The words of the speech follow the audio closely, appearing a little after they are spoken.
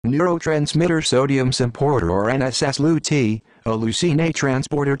Neurotransmitter sodium symporter or NSS LeuT, a leucine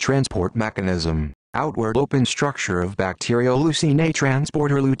transporter transport mechanism. Outward open structure of bacterial leucine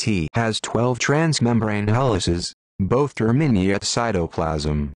transporter LeuT has 12 transmembrane helices, both termini at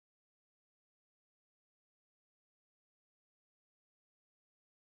cytoplasm.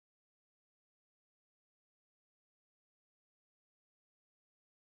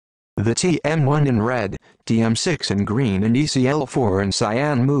 The TM1 in red, TM6 in green and ECL4 in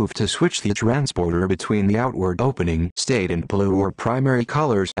cyan move to switch the transporter between the outward opening state in blue or primary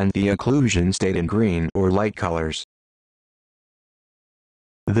colors and the occlusion state in green or light colors.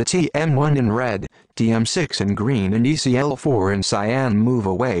 The TM1 in red, TM6 in green and ECL4 in cyan move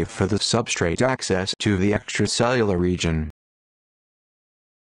away for the substrate access to the extracellular region.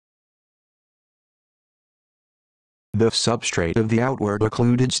 The substrate of the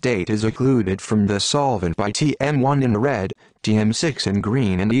outward-occluded state is occluded from the solvent by TM1 in red, TM6 in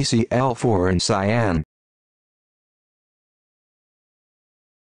green and ECL4 in cyan.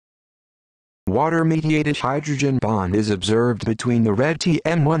 Water-mediated hydrogen bond is observed between the red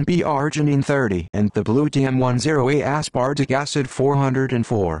TM1B arginine 30 and the blue TM10A aspartic acid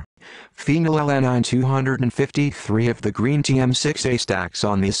 404. Phenylalanine 253 of the green TM6A stacks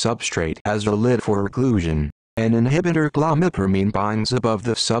on the substrate as a lid for occlusion. An inhibitor clomipramine binds above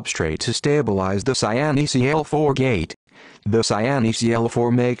the substrate to stabilize the cyan ECL4 gate. The cyan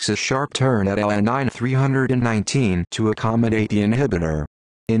ECL4 makes a sharp turn at alanine 319 to accommodate the inhibitor.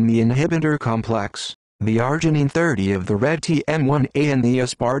 In the inhibitor complex, the arginine 30 of the red TM1A and the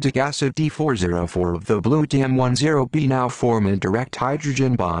aspartic acid D404 of the blue TM10B now form a direct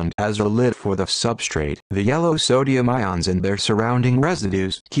hydrogen bond as a lid for the substrate. The yellow sodium ions and their surrounding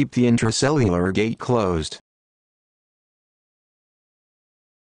residues keep the intracellular gate closed.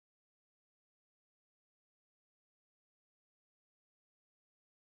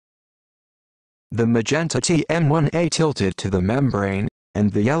 The magenta TM1A tilted to the membrane, and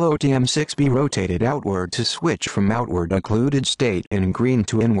the yellow TM6B rotated outward to switch from outward occluded state in green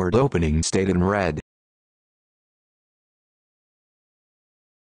to inward opening state in red.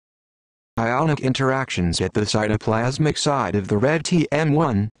 Ionic interactions at the cytoplasmic side of the red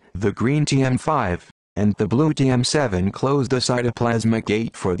TM1, the green TM5, and the blue TM7 close the cytoplasmic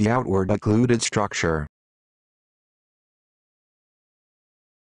gate for the outward occluded structure.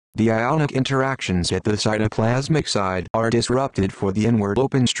 The ionic interactions at the cytoplasmic side are disrupted for the inward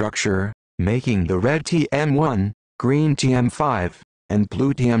open structure, making the red TM1, green TM5, and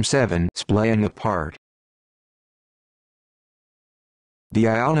blue TM7 splaying apart. The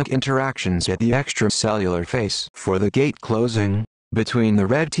ionic interactions at the extracellular face for the gate closing, between the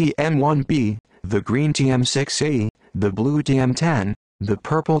red TM1B, the green TM6A, the blue TM10, the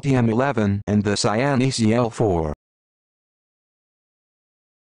purple TM11 and the cyan ECL4.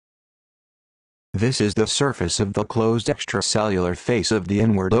 This is the surface of the closed extracellular face of the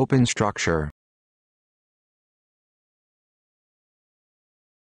inward open structure.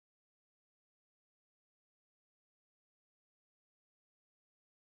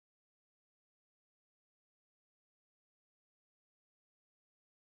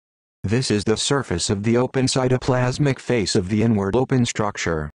 This is the surface of the open cytoplasmic face of the inward open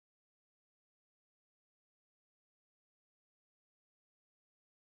structure.